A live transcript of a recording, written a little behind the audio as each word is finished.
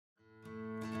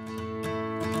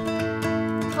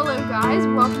guys,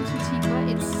 welcome to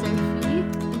Tikva. It's Sophie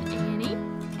and Annie,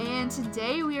 and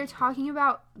today we are talking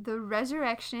about the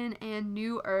resurrection and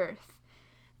new earth,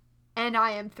 and I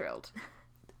am thrilled.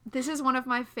 This is one of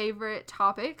my favorite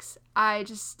topics. I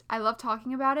love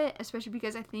talking about it, especially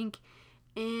because I think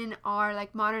in our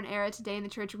modern era today in the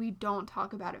church, we don't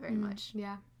talk about it very much.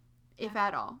 Yeah. If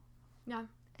at all. Yeah.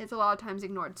 It's a lot of times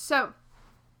ignored. So,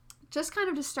 just kind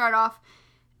of to start off,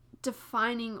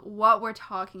 defining what we're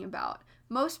talking about.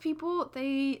 Most people,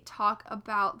 they talk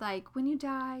about, when you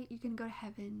die, you're going to go to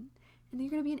heaven, and then you're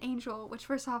going to be an angel, which,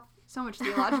 first off, so much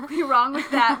theologically wrong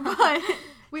with that, but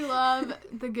we love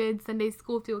the good Sunday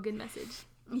school feel-good message.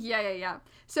 Yeah.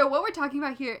 So what we're talking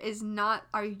about here is not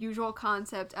our usual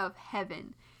concept of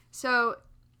heaven. So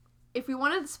if we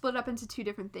want to split up into two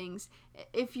different things,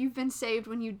 if you've been saved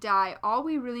when you die, all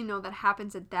we really know that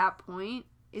happens at that point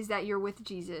is that you're with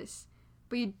Jesus.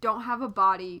 But you don't have a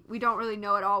body. We don't really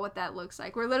know at all what that looks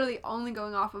like. We're literally only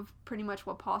going off of pretty much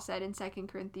what Paul said in 2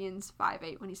 Corinthians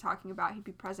 5:8 when he's talking about he'd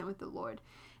be present with the Lord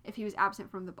if he was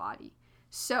absent from the body.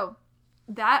 So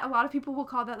that, a lot of people will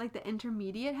call that the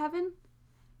intermediate heaven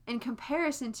in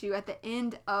comparison to at the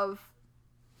end of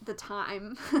the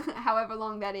time, however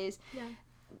long that is. Yeah.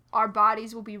 Our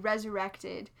bodies will be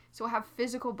resurrected, so we'll have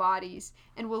physical bodies,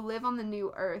 and we'll live on the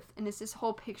new earth. And it's this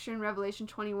whole picture in Revelation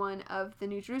 21 of the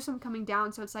New Jerusalem coming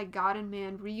down, so it's like God and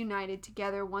man reunited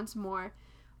together once more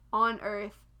on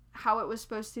earth, how it was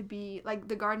supposed to be, like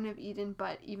the Garden of Eden,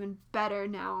 but even better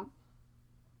now.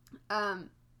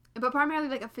 But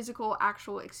primarily a physical,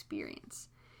 actual experience,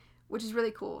 which is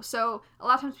really cool. So a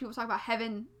lot of times people talk about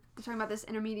heaven, they're talking about this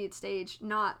intermediate stage,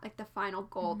 not the final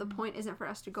goal. The point isn't for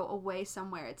us to go away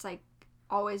somewhere. It's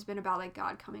always been about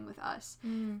God coming with us,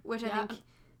 which I think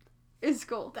is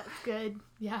cool. That's good.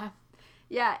 Yeah.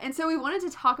 Yeah, and so we wanted to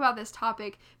talk about this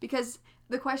topic because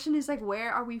the question is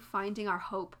where are we finding our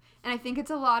hope? And I think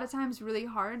it's a lot of times really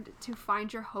hard to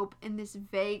find your hope in this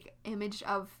vague image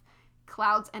of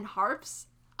clouds and harps.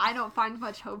 I don't find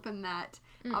much hope in that,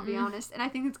 I'll be honest. And I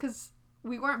think it's because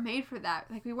we weren't made for that.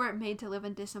 We weren't made to live a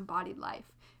disembodied life.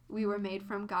 We were made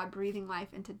from God breathing life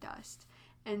into dust.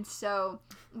 And so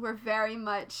we're very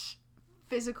much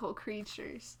physical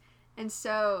creatures. And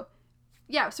so,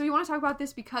 so we want to talk about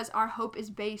this because our hope is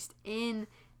based in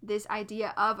this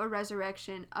idea of a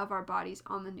resurrection of our bodies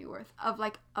on the new earth, of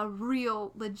a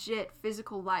real, legit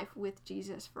physical life with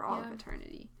Jesus for all of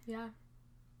eternity. Yeah.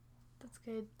 That's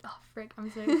good. Oh, frick. I'm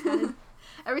so excited.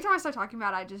 Every time I start talking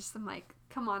about it, I'm like,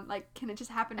 come on, can it just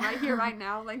happen right here, right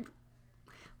now?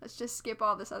 Let's just skip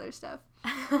all this other stuff.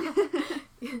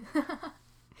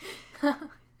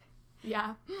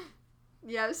 Yeah.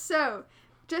 Yeah, so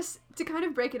just to kind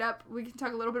of break it up, we can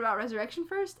talk a little bit about resurrection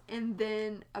first, and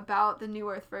then about the new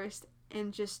earth first,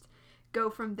 and just go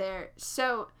from there.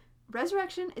 So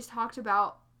resurrection is talked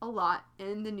about a lot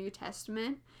in the New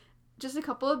Testament. Just a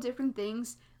couple of different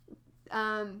things.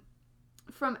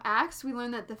 From Acts, we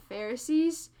learn that the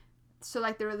Pharisees, so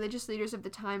the religious leaders of the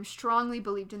time, strongly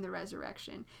believed in the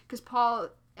resurrection, because Paul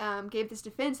gave this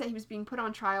defense that he was being put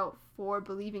on trial for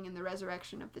believing in the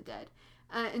resurrection of the dead.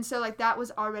 And so that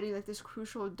was already this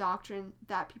crucial doctrine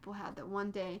that people had, that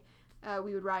one day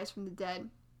we would rise from the dead.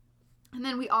 And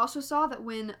then we also saw that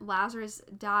when Lazarus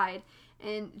died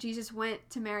and Jesus went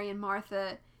to Mary and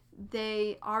Martha,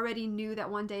 they already knew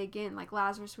that one day again,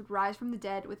 Lazarus would rise from the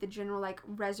dead with the general,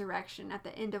 resurrection at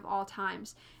the end of all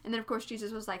times. And then, of course,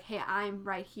 Jesus was like, hey, I'm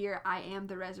right here. I am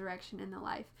the resurrection and the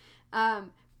life.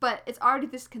 But it's already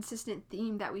this consistent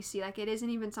theme that we see. It isn't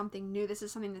even something new. This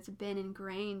is something that's been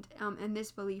ingrained in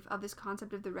this belief of this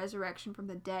concept of the resurrection from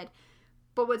the dead.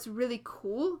 But what's really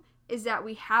cool is that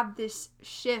we have this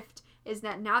shift, is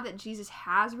that now that Jesus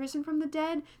has risen from the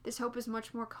dead, this hope is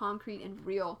much more concrete and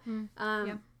real.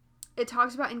 It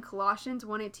talks about in Colossians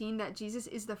 1:18 that Jesus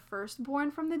is the firstborn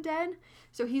from the dead.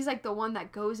 So he's the one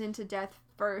that goes into death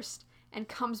first and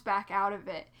comes back out of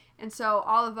it. And so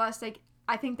all of us,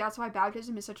 I think that's why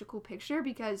baptism is such a cool picture,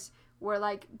 because we're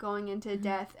going into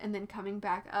death and then coming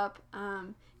back up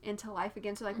into life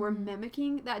again. So we're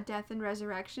mimicking that death and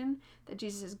resurrection that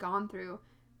Jesus has gone through.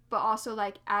 But also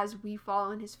as we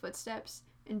follow in his footsteps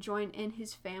and join in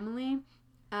his family,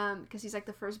 because he's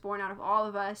the firstborn out of all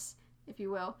of us, if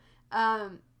you will.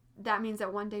 That means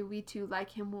that one day we too, like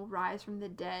him, will rise from the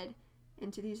dead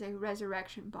into these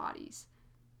resurrection bodies,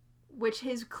 which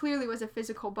his clearly was a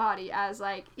physical body, as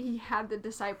he had the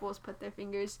disciples put their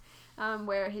fingers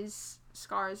where his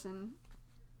scars and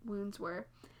wounds were.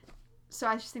 So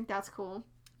I just think that's cool.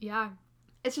 Yeah.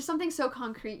 It's just something so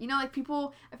concrete.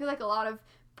 People, I feel a lot of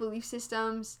belief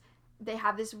systems, they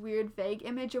have this weird vague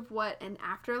image of what an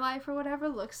afterlife or whatever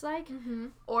looks like. Mm-hmm.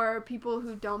 Or people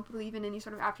who don't believe in any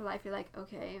sort of afterlife, you're like,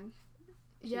 okay,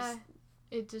 Yeah.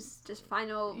 It just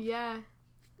final. Yeah.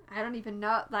 I don't even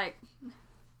know, like,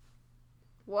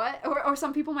 what? Or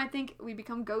some people might think we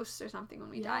become ghosts or something when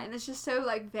we die, and it's just so,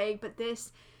 like, vague. But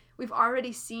this, we've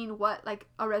already seen what, like,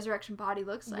 a resurrection body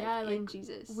looks like in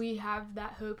Jesus. We have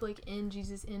that hope, like, in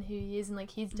Jesus, in who he is, and, like,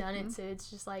 he's done it, so it's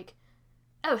just like,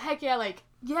 oh, heck yeah, like,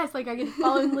 yes, like, I can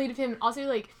follow in the lead of him. Also,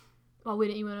 like, well,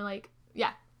 wouldn't you want to, like,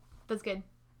 yeah, that's good.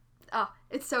 Oh,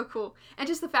 it's so cool. And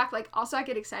just the fact, like, also I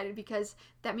get excited because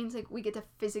that means, like, we get to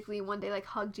physically one day, like,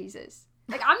 hug Jesus.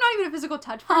 Like, I'm not even a physical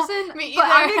touch person, Me but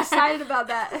either. I'm excited about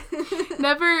that.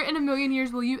 Never in a million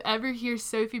years will you ever hear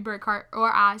Sophie Burkhart or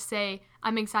I say,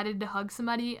 I'm excited to hug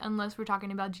somebody, unless we're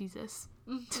talking about Jesus.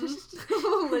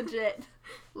 Legit.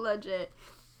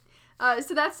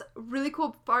 So that's a really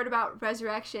cool part about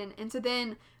resurrection. And so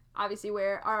then, obviously,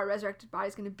 where our resurrected body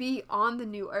is going to be on the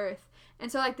new earth.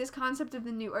 And so, like, this concept of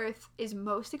the new earth is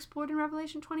most explored in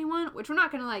Revelation 21, which we're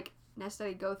not going to, like,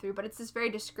 necessarily go through, but it's this very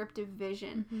descriptive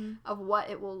vision of what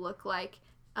it will look like,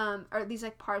 or at least,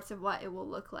 like, parts of what it will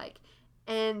look like.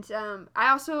 And I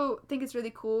also think it's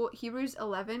really cool. Hebrews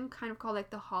 11, kind of called, like,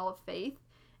 the Hall of Faith,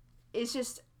 is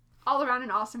just all around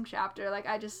an awesome chapter. Like,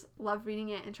 I just love reading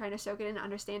it and trying to soak it in and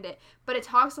understand it. But it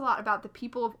talks a lot about the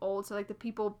people of old, so, like, the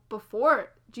people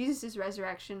before Jesus'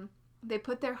 resurrection. They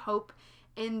put their hope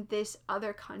in this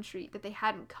other country that they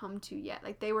hadn't come to yet.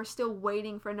 Like, they were still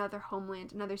waiting for another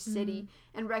homeland, another city,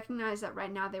 and recognized that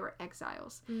right now they were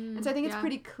exiles. And so I think it's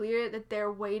pretty clear that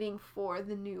they're waiting for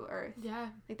the new earth. Yeah.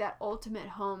 Like, that ultimate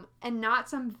home. And not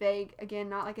some vague, again,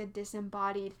 not like a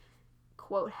disembodied,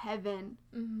 quote, heaven,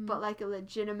 but like a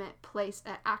legitimate place,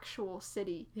 an actual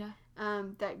city. Yeah.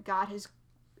 That God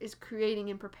is creating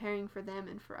and preparing for them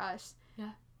and for us.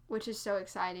 Yeah. Which is so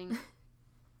exciting.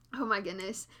 Oh my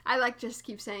goodness. I like just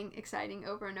keep saying exciting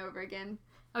over and over again.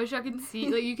 I wish I could see,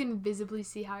 like, you can visibly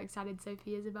see how excited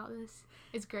Sophie is about this.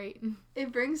 It's great.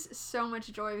 It brings so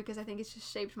much joy because I think it's just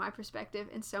shaped my perspective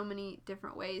in so many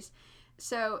different ways.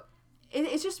 So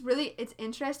it's just really, it's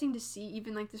interesting to see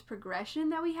even, like, this progression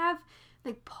that we have.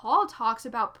 Like, Paul talks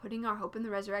about putting our hope in the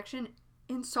resurrection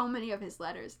in so many of his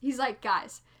letters. He's like,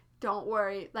 guys, don't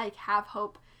worry, like, have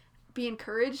hope, be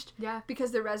encouraged,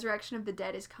 because the resurrection of the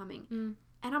dead is coming.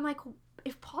 And I'm like,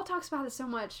 if Paul talks about it so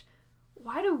much,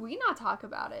 why do we not talk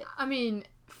about it? I mean,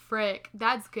 frick,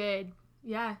 that's good.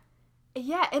 Yeah.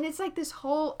 Yeah, and it's like this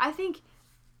whole, I think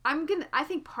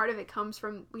part of it comes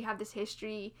from, we have this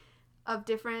history of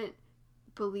different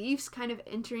beliefs kind of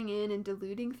entering in and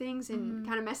diluting things and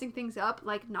kind of messing things up,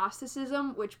 like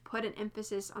Gnosticism, which put an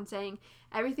emphasis on saying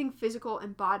everything physical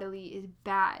and bodily is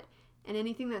bad, and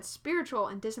anything that's spiritual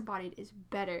and disembodied is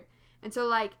better. And so,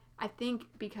 like, I think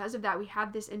because of that, we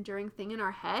have this enduring thing in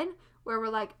our head where we're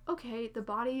like, okay, the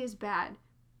body is bad.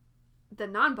 The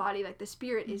non-body, like the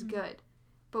spirit, is good.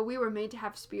 But we were made to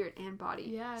have spirit and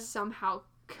body somehow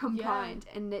combined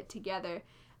and knit together.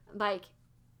 Like,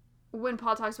 when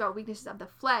Paul talks about weaknesses of the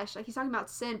flesh, like, he's talking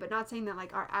about sin, but not saying that,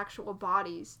 like, our actual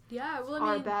bodies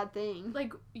are a bad thing.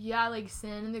 Like, yeah, like,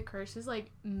 sin and the curses,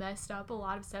 like, messed up a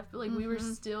lot of stuff, but, like, we were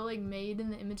still, like, made in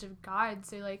the image of God.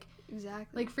 So, like,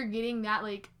 exactly. Like, forgetting that,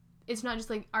 like, it's not just,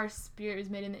 like, our spirit is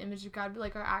made in the image of God, but,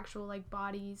 like, our actual, like,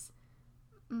 bodies.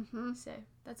 So,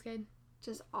 that's good.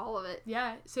 Just all of it.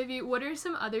 Yeah. Sophie, what are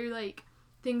some other, like,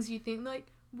 things you think, like,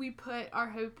 we put our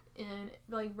hope in,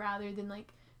 like, rather than,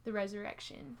 like, the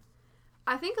resurrection?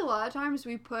 I think a lot of times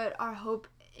we put our hope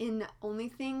in only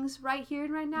things right here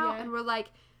and right now, and we're like,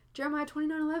 Jeremiah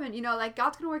 29:11, you know, like,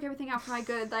 God's gonna work everything out for my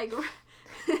good. Like,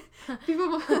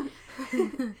 people...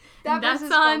 That's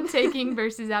on taking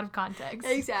verses out of context.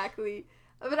 Exactly.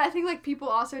 But I think, like, people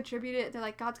also attribute it, they're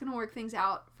like, God's gonna work things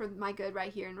out for my good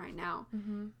right here and right now.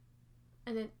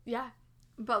 And then,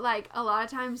 But, like, a lot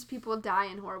of times people die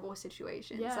in horrible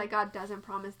situations. Like, God doesn't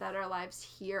promise that our lives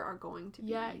here are going to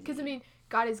be easy. Because, I mean,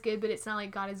 God is good, but it's not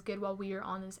like God is good while we are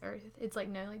on this earth. It's like,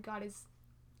 no, like, God is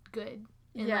good.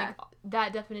 And, like,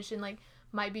 that definition, like,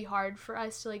 might be hard for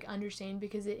us to, like, understand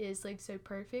because it is, like, so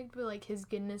perfect, but, like, his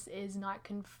goodness is not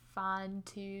confined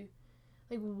to,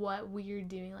 like, what we're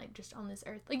doing, like, just on this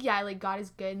earth. Like, yeah, like, God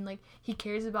is good, and, like, he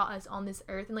cares about us on this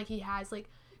earth, and, like, he has, like,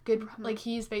 good, like,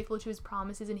 he is faithful to his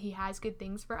promises, and he has good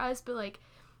things for us, but, like,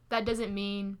 that doesn't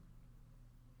mean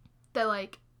that,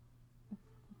 like,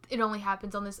 it only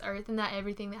happens on this earth, and that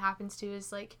everything that happens to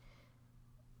is, like,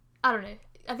 I don't know.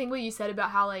 I think what you said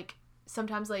about how, like,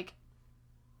 sometimes, like,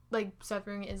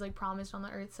 suffering is, like, promised on the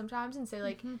earth sometimes, and so,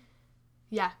 like,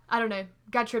 yeah, I don't know,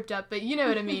 got tripped up, but you know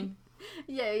what I mean.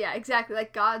 Yeah, exactly.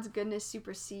 Like, God's goodness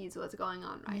supersedes what's going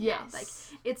on right now. Like,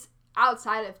 it's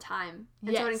outside of time,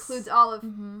 and so it includes all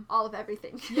of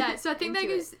everything. Yeah, so I think that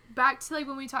goes back to, like,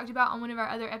 when we talked about on one of our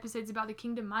other episodes about the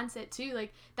kingdom mindset too.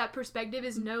 Like, that perspective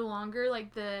is no longer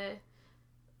like the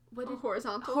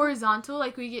horizontal.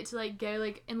 Like, we get to, like, go,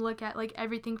 like, and look at, like,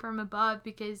 everything from above,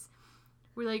 because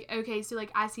we're like, okay, so,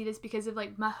 like, I see this because of,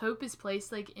 like, my hope is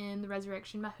placed, like, in the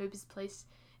resurrection. My hope is placed,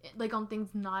 like, on things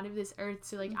not of this earth.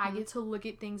 So, like, I get to look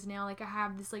at things now. Like, I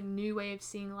have this, like, new way of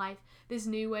seeing life, this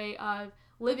new way of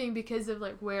living because of,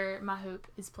 like, where my hope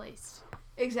is placed.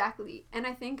 Exactly. And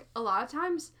I think a lot of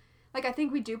times, like, I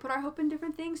think we do put our hope in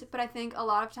different things, but I think a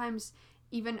lot of times,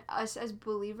 even us as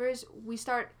believers, we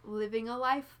start living a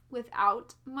life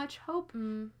without much hope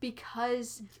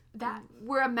because that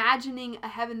we're imagining a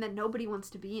heaven that nobody wants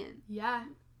to be in. Yeah,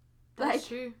 that's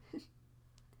true.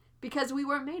 Because we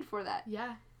weren't made for that.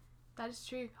 Yeah, that is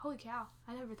true. Holy cow,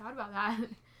 I never thought about that.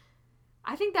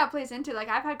 I think that plays into, like,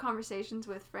 I've had conversations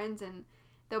with friends, and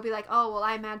they'll be like, oh, well,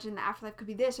 I imagine the afterlife could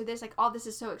be this or this. Like, all this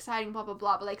is so exciting, blah, blah,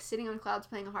 blah. But, like, sitting on clouds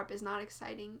playing a harp is not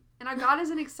exciting. And our God is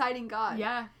an exciting God.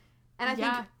 Yeah. And I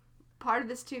think part of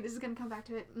this, too, this is going to come back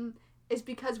to it, is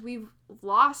because we've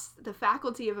lost the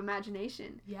faculty of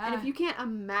imagination. Yeah. And if you can't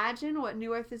imagine what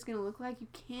New Earth is going to look like, you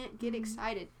can't get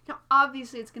excited. Now,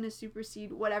 obviously, it's going to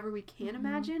supersede whatever we can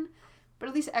imagine, but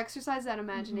at least exercise that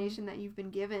imagination that you've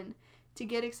been given to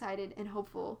get excited and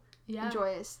hopeful and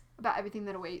joyous about everything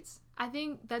that awaits. I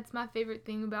think that's my favorite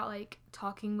thing about, like,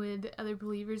 talking with other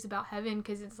believers about heaven,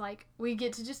 because it's, like, we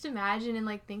get to just imagine and,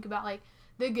 like, think about, like,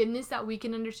 the goodness that we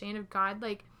can understand of God,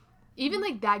 like, even,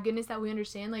 like, that goodness that we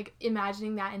understand, like,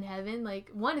 imagining that in heaven,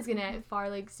 like, one is gonna far,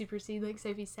 like, supersede, like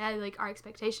Sophie said, like, our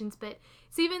expectations, but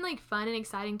it's even, like, fun and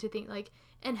exciting to think, like,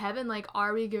 in heaven, like,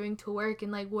 are we going to work,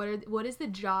 and, like, what is the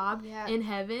job in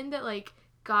heaven that, like,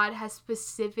 God has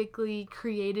specifically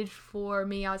created for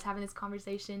me. I was having this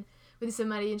conversation with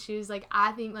somebody, and she was like,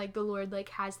 I think, like, the Lord, like,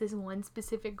 has this one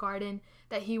specific garden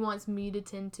that he wants me to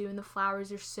tend to, and the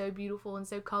flowers are so beautiful and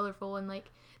so colorful, and,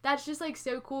 like, that's just, like,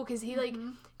 so cool, because he, like,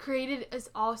 created us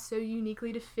all so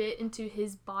uniquely to fit into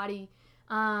his body,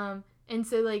 and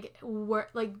so, like,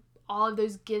 like, all of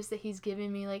those gifts that he's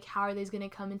given me, like, how are those gonna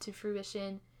come into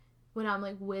fruition when I'm,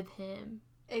 like, with him?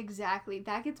 Exactly.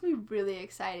 That gets me really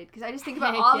excited, because I just think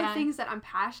about all the things that I'm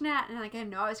passionate at, and, like, I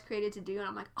know I was created to do, and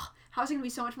I'm like, oh, how is it going to be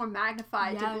so much more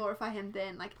magnified to glorify him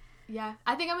then? Like, yeah.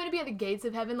 I think I'm going to be at the gates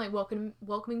of heaven, like,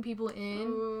 welcoming people in.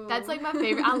 Ooh. That's, like, my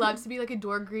favorite. I love to be, like, a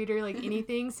door greeter, like,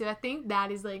 anything, so I think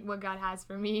that is, like, what God has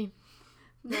for me.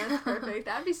 That's perfect.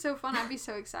 That'd be so fun. I'd be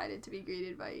so excited to be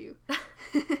greeted by you.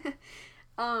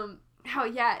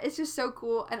 It's just so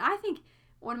cool, and I think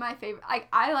one of my favorite, like,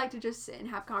 I like to just sit and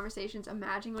have conversations,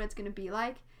 imagining what it's going to be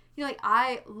like. You know, like,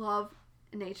 I love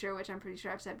nature, which I'm pretty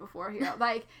sure I've said before here.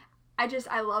 Like,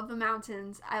 I love the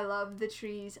mountains. I love the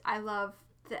trees. I love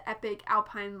the epic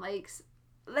alpine lakes.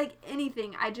 Like,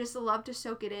 anything. I just love to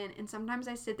soak it in. And sometimes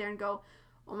I sit there and go,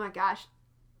 oh my gosh,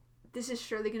 this is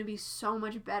surely going to be so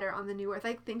much better on the new earth.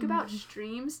 Like, think about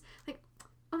streams. Like,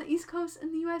 on the East Coast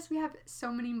in the U.S., we have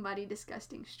so many muddy,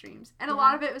 disgusting streams. And a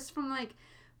lot of it was from, like,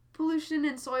 pollution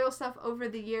and soil stuff over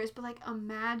the years, but, like,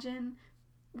 imagine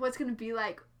what's gonna be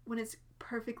like when it's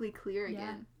perfectly clear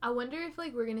again. I wonder if,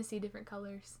 like, we're gonna see different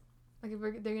colors, like, if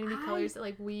they're gonna be colors that,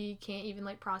 like, we can't even,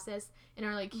 like, process in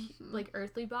our, like, like,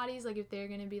 earthly bodies, like, if they're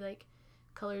gonna be, like,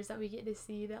 colors that we get to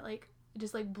see that, like,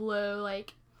 just, like, blow,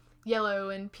 like, yellow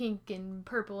and pink and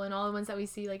purple and all the ones that we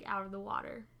see, like, out of the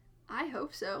water. I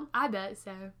hope so. I bet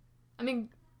so. I mean,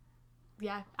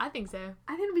 yeah, I think so.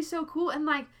 I think it'd be so cool, and,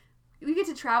 like, we get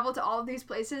to travel to all of these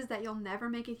places that you'll never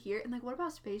make it here. And, like, what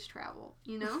about space travel,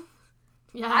 you know?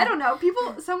 Yeah. I don't know.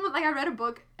 Someone, like, I read a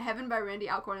book, Heaven by Randy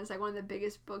Alcorn. It's, like, one of the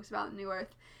biggest books about the New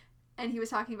Earth. And he was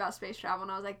talking about space travel,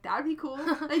 and I was like, that would be cool.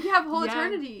 Like, you have whole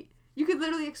eternity. You could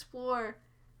literally explore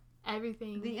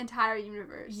everything. The entire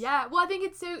universe. Yeah. Well, I think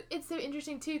it's so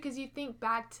interesting, too, because you think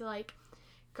back to, like,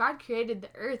 God created the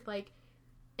earth, like,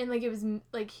 and, like, it was,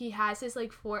 like, he has this,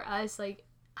 like, for us, like,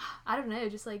 I don't know,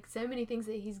 just, like, so many things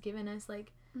that he's given us,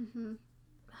 like, I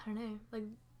don't know, like,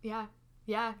 yeah.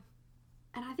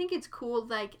 And I think it's cool,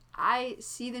 like, I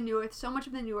see the New Earth, so much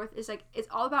of the New Earth is, like, it's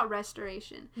all about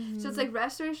restoration. So it's, like,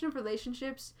 restoration of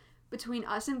relationships between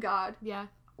us and God. Yeah.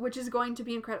 Which is going to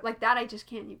be incredible. Like, that I just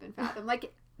can't even fathom.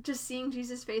 Like, just seeing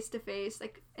Jesus face to face,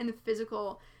 like, in the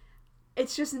physical,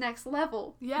 it's just next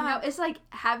level. Yeah. You know, it's like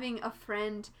having a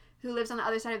friend who lives on the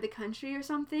other side of the country or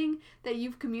something that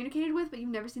you've communicated with, but you've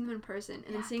never seen them in person,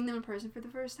 and then seeing them in person for the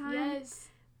first time. Yes.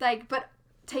 Like, but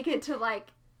take it to, like,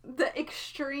 the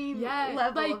extreme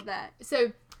level, like, of that.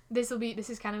 So, This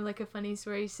is kind of like a funny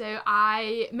story. So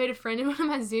I made a friend in one of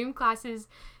my Zoom classes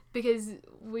because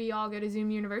we all go to Zoom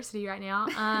University right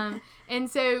now. And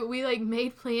so we like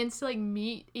made plans to like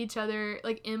meet each other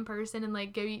like in person and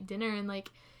like go eat dinner, and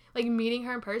like meeting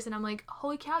her in person, I'm like,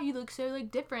 holy cow, you look so like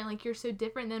different. Like you're so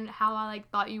different than how I like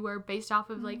thought you were based off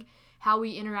of like how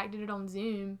we interacted on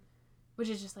Zoom, which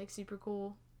is just like super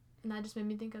cool. And that just made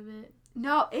me think of it.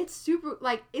 No, it's super,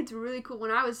 like, it's really cool.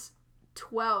 When I was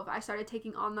 12, I started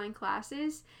taking online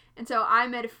classes, and so I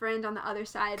met a friend on the other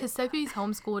side. Because Sophie's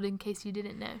homeschooled, in case you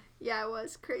didn't know. Yeah, it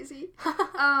was crazy.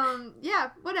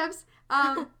 Yeah, whatevs.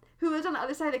 Who lives on the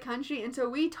other side of the country, and so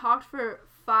we talked for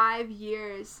 5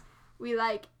 years. We,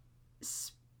 like,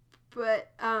 sent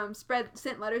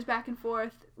letters back and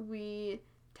forth. We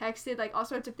texted, like, all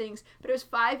sorts of things. But it was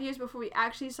 5 years before we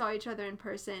actually saw each other in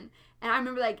person. And I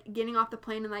remember, like, getting off the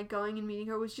plane and, like, going and meeting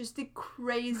her was just the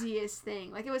craziest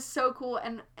thing. Like, it was so cool.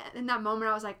 And in that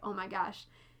moment, I was like, oh, my gosh.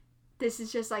 This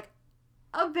is just, like,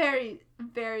 a very,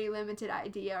 very limited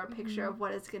idea or picture of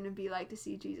what it's going to be like to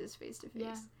see Jesus face to face.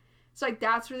 Yeah. So, like,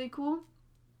 that's really cool.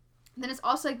 And then it's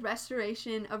also, like,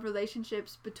 restoration of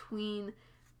relationships between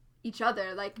each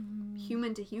other, like,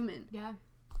 human to human. Yeah.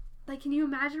 Like, can you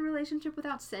imagine a relationship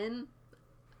without sin?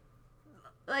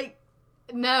 Like...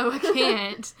 No, I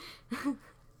can't.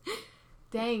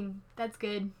 Dang, that's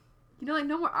good. You know, like,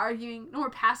 no more arguing, no more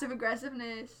passive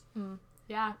aggressiveness.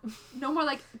 Yeah. No more,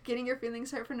 like, getting your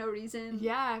feelings hurt for no reason.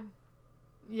 Yeah.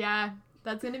 Yeah,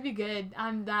 that's gonna be good.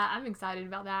 I'm excited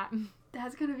about that.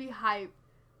 That's gonna be hype.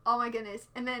 Oh my goodness.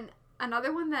 And then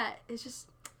another one that is just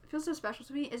feels so special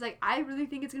to me is, like, I really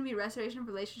think it's gonna be restoration of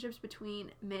relationships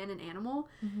between man and animal,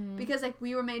 because, like,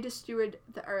 we were made to steward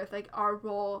the earth. Like, our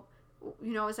role,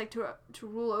 you know, is like to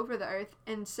rule over the earth,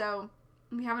 and so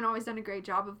we haven't always done a great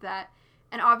job of that.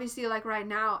 And obviously, like, right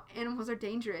now, animals are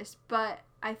dangerous, but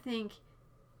I think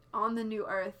on the new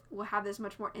earth we'll have this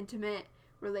much more intimate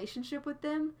relationship with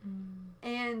them.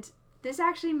 And this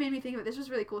actually made me think of it. This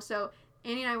was really cool. So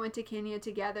Annie and I went to Kenya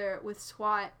together with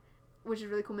SWAT, which is a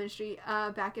really cool ministry,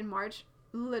 back in March,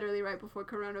 literally right before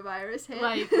coronavirus hit.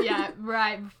 Like, yeah,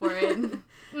 right before it.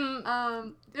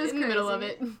 It was in the middle of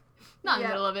it. Not in the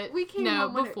middle of it. We came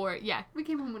home before it. Yeah. We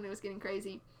came home when it was getting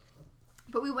crazy.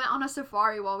 But we went on a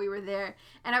safari while we were there.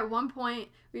 And at one point,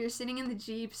 we were sitting in the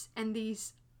Jeeps, and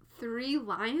these 3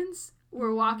 lions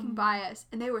were walking by us.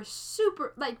 And they were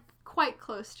super, like, quite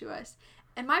close to us.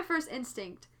 And my first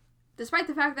instinct, despite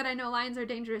the fact that I know lions are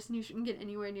dangerous and you shouldn't get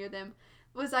anywhere near them,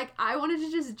 was, like, I wanted to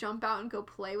just jump out and go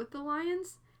play with the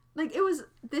lions. Like, it was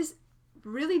this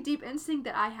really deep instinct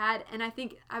that I had. And I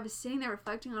think I was sitting there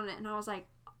reflecting on it, and I was like,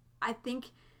 I think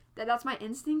that's my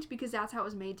instinct because that's how it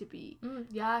was made to be.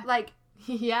 Yeah. Like,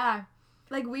 yeah.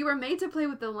 Like, we were made to play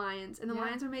with the lions, and the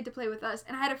lions were made to play with us.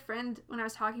 And I had a friend, when I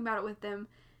was talking about it with them,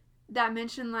 that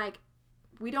mentioned, like,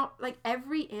 we don't, like,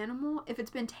 every animal, if it's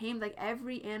been tamed, like,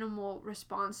 every animal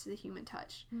responds to the human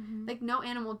touch. Like, no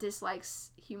animal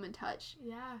dislikes human touch.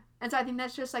 Yeah. And so I think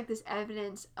that's just, like, this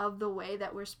evidence of the way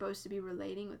that we're supposed to be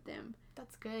relating with them.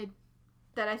 That's good.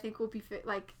 That I think will be,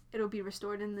 like, it'll be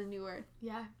restored in the new earth.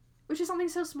 Yeah. Which is something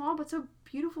so small, but so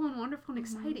beautiful and wonderful and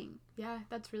exciting. Yeah,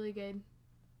 that's really good.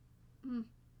 Dang,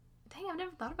 I've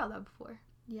never thought about that before.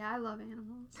 Yeah, I love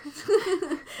animals.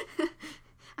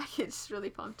 I get just really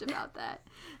pumped about that.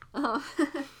 Oh,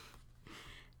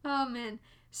 man.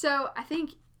 So, I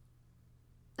think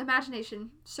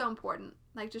imagination, so important.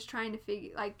 Like, just trying to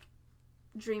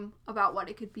dream about what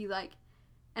it could be like.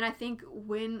 And I think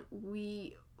when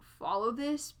we follow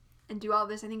this and do all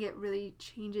this, I think it really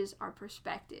changes our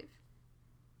perspective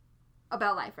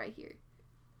about life right here.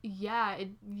 Yeah,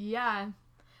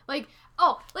 Like,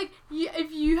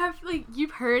 if you have, like,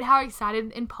 you've heard how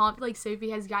excited and pumped, like,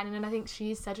 Sophie has gotten, and I think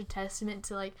she's such a testament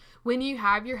to, like, when you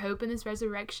have your hope in this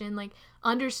resurrection, like,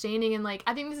 understanding, and, like,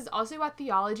 I think this is also why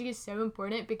theology is so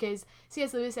important, because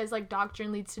C.S. Lewis says, like,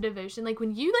 doctrine leads to devotion. Like,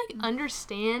 when you, like,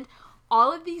 understand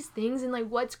all of these things and, like,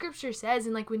 what Scripture says,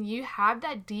 and, like, when you have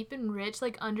that deep and rich,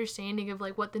 like, understanding of,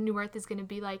 like, what the new earth is going to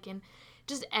be like, and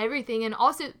just everything, and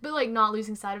also, but, like, not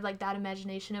losing sight of, like, that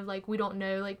imagination of, like, we don't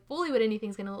know, like, fully what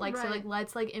anything's gonna look like, right. So, like,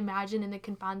 let's, like, imagine in the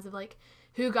confines of, like,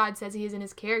 who God says he is in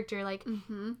his character, like,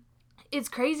 it's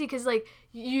crazy, because, like,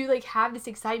 you, like, have this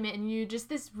excitement, and you just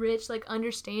this rich, like,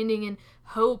 understanding and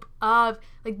hope of,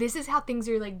 like, this is how things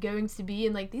are, like, going to be,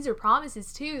 and, like, these are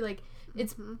promises, too, like,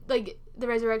 it's, like, the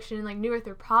resurrection and, like, new earth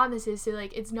are promises, so,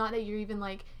 like, it's not that you're even,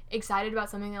 like, excited about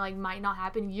something that, like, might not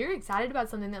happen, you're excited about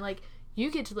something that, like, you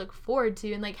get to look forward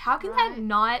to, and, like, how can that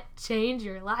not change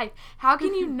your life? How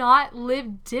can you not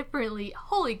live differently?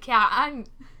 Holy cow, I'm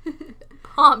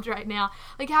pumped right now.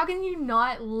 Like, how can you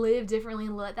not live differently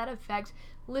and let that affect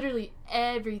literally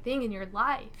everything in your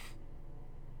life.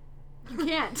 You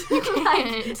can't. You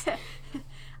can't.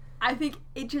 I think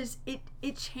it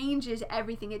changes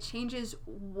everything. It changes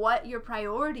what your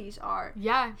priorities are.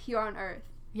 Yeah. Here on Earth.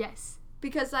 Yes.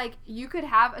 Because, like, you could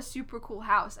have a super cool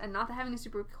house, and not that having a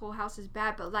super cool house is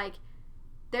bad, but, like,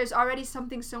 there's already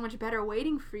something so much better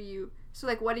waiting for you. So,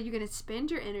 like, what are you going to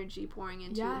spend your energy pouring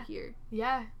into here?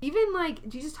 Yeah. Even, like,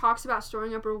 Jesus talks about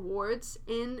storing up rewards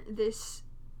in this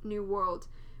new world,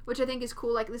 which I think is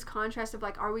cool. Like, this contrast of,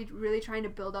 like, are we really trying to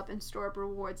build up and store up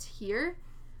rewards here?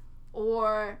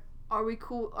 Or are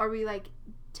we, like,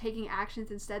 taking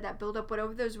actions instead that build up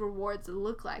whatever those rewards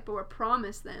look like, but we're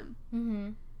promised them? Mm-hmm.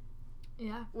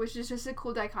 Yeah. Which is just a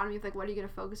cool dichotomy of, like, what are you going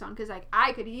to focus on? Because, like,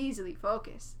 I could easily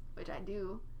focus, which I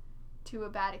do to a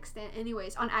bad extent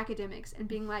anyways, on academics and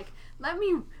being like, let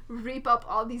me reap up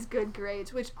all these good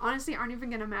grades, which honestly aren't even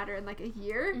going to matter in, like, a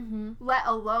year, let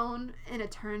alone an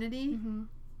eternity.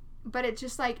 But it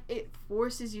just, like, it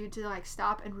forces you to, like,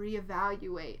 stop and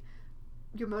reevaluate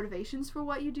your motivations for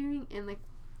what you're doing and, like,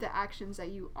 the actions that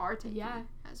you are taking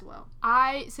as well.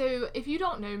 So if you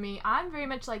don't know me, I'm very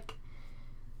much like,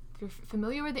 if you're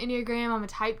familiar with the Enneagram, I'm a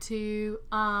type 2,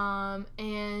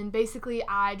 and basically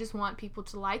I just want people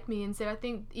to like me. And so I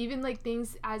think even, like,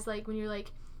 things as, like, when you're,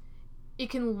 like,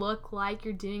 it can look like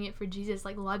you're doing it for Jesus,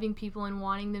 like loving people and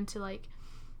wanting them to, like,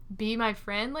 be my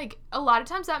friend. Like, a lot of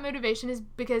times that motivation is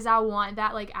because I want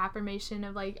that, like, affirmation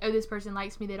of, like, oh, this person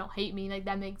likes me, they don't hate me, like,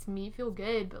 that makes me feel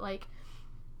good. But, like,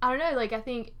 I don't know, like, I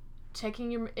think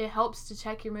it helps to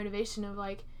check your motivation of,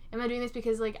 like, am I doing this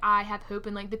because, like, I have hope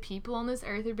in, like, the people on this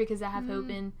earth, or because I have hope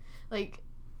in, like,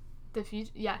 the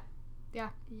future? Yeah.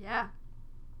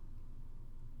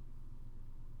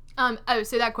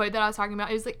 So that quote that I was talking about,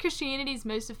 it was, like, Christianity is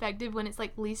most effective when it's,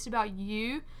 like, least about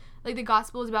you, like, the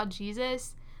gospel is about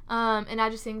Jesus. And I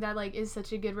just think that, like, is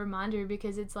such a good reminder,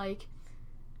 because it's, like,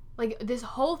 this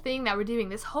whole thing that we're doing,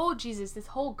 this whole Jesus, this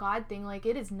whole God thing, like,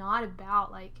 it is not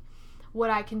about, like, what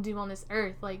I can do on this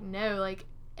earth. Like, no, like,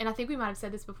 and I think we might have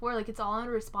said this before, like, it's all in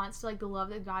response to, like, the love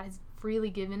that God has freely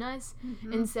given us.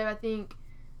 And so I think,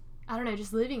 I don't know,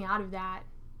 just living out of that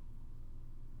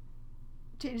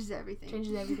changes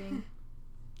everything.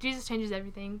 Jesus changes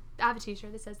everything. I have a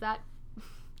t-shirt that says that.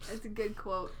 That's a good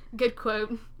quote. Good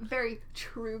quote. Very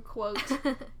true quote.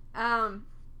 Yeah.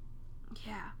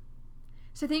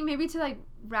 So I think maybe to, like,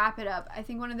 wrap it up, I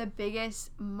think one of the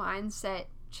biggest mindset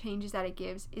changes that it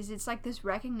gives is it's, like, this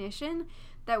recognition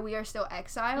that we are still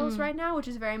exiles right now, which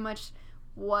is very much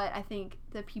what I think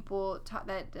the people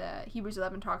that Hebrews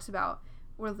 11 talks about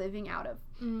we're living out of.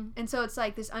 And so it's,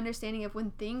 like, this understanding of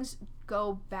when things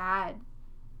go bad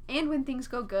and when things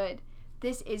go good,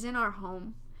 this isn't our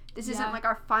home. This isn't, like,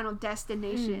 our final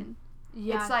destination.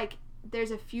 It's, like,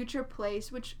 there's a future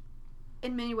place, which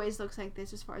in many ways looks like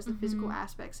this as far as the physical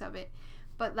aspects of it.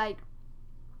 But, like,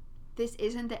 this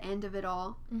isn't the end of it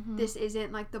all. This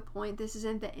isn't, like, the point. This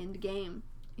isn't the end game.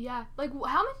 Yeah. Like,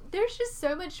 how much, there's just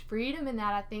so much freedom in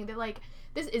that, I think, that, like,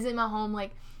 this isn't my home.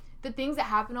 Like, the things that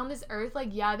happen on this earth, like,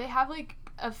 yeah, they have, like,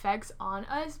 effects on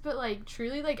us, but, like,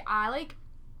 truly, like, I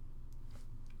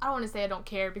don't want to say I don't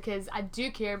care, because I do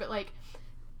care, but, like,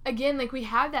 again, like, we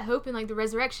have that hope in, like, the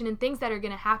resurrection and things that are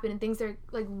going to happen and things that are,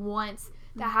 like, once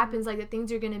that happens, like, that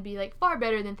things are going to be, like, far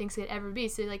better than things could ever be.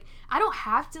 So, like, I don't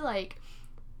have to, like,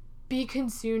 be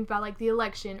consumed by, like, the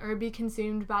election, or be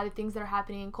consumed by the things that are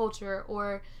happening in culture,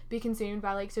 or be consumed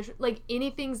by, like, social, like,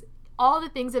 all the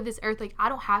things of this earth. Like, I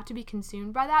don't have to be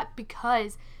consumed by that,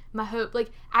 because my hope,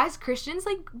 like, as Christians,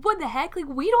 like, what the heck, like,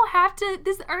 we don't have to,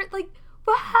 this earth, like,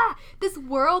 this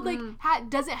world, like,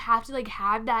 doesn't have to, like,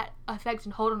 have that effect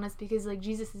and hold on us, because, like,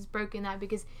 Jesus has broken that,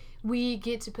 because we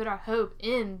get to put our hope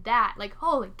in that. Like,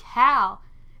 holy cow,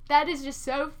 that is just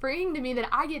so freeing to me, that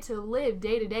I get to live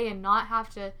day to day and not have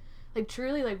to, like,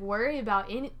 truly, like, worry about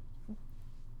any,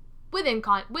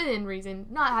 within reason,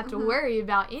 not have to worry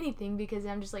about anything, because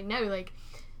I'm just like, no, like,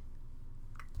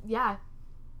 yeah.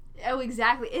 Oh,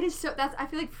 exactly. It is so, I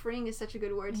feel like freeing is such a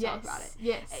good word to talk about it.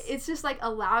 Yes. It's just, like,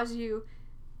 allows you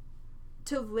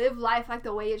to live life like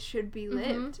the way it should be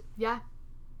lived. Yeah.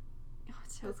 Oh,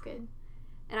 it's so That's good.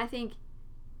 And I think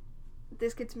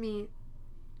this gets me,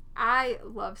 I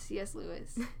love C.S.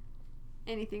 Lewis.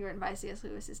 Anything written by C.S.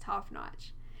 Lewis is top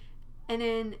notch. And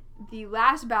in The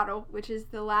Last Battle, which is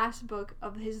the last book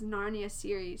of his Narnia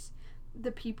series,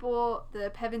 the people,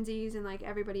 the Pevensies and, like,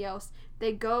 everybody else,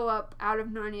 they go up out of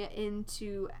Narnia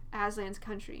into Aslan's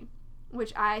country,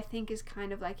 which I think is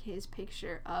kind of like his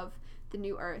picture of the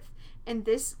new earth. And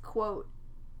this quote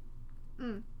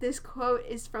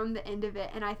is from the end of it,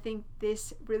 and I think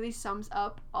this really sums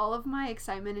up all of my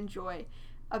excitement and joy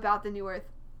about the new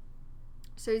earth.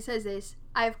 So he says this,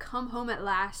 I have come home at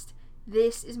last.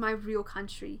 This is my real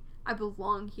country. I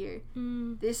belong here.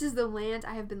 This is the land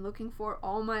I have been looking for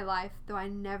all my life, though I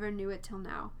never knew it till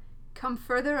now. Come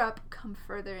further up, come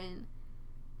further in.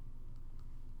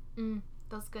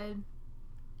 That's good.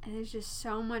 And there's just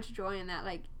so much joy in that.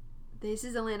 Like, this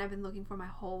is the land I've been looking for my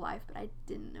whole life, but I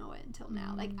didn't know it until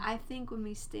now. Like, I think when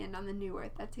we stand on the new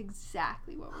earth, that's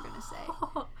exactly what we're going to say.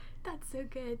 Oh, that's so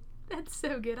good. That's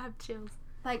so good. I have chills.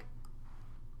 Like,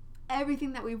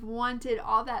 everything that we've wanted,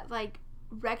 all that, like,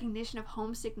 recognition of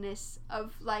homesickness,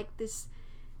 of, like, this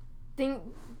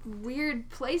weird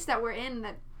place that we're in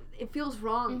that it feels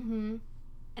wrong.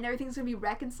 And everything's going to be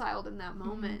reconciled in that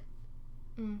moment.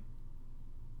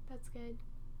 That's good.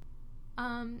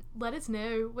 Let us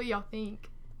know what y'all think.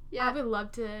 Yeah. I would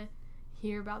love to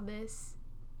hear about this.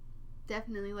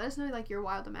 Definitely. Let us know, like, your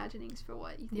wild imaginings for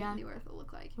what you think the new earth will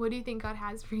look like. What do you think God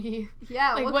has for you?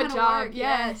 Yeah, like, what what kind job? of work?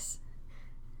 Yes.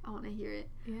 I want to hear it.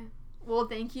 Yeah. Well,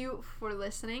 thank you for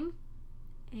listening.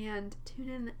 And tune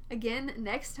in again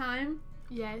next time.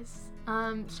 Yes.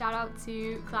 Shout out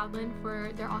to Cloudland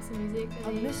for their awesome music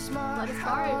that they let us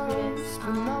borrow for this.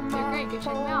 They're great. Go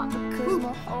check them out.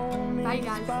 Bye,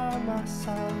 guys.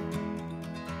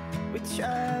 We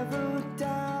travel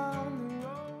down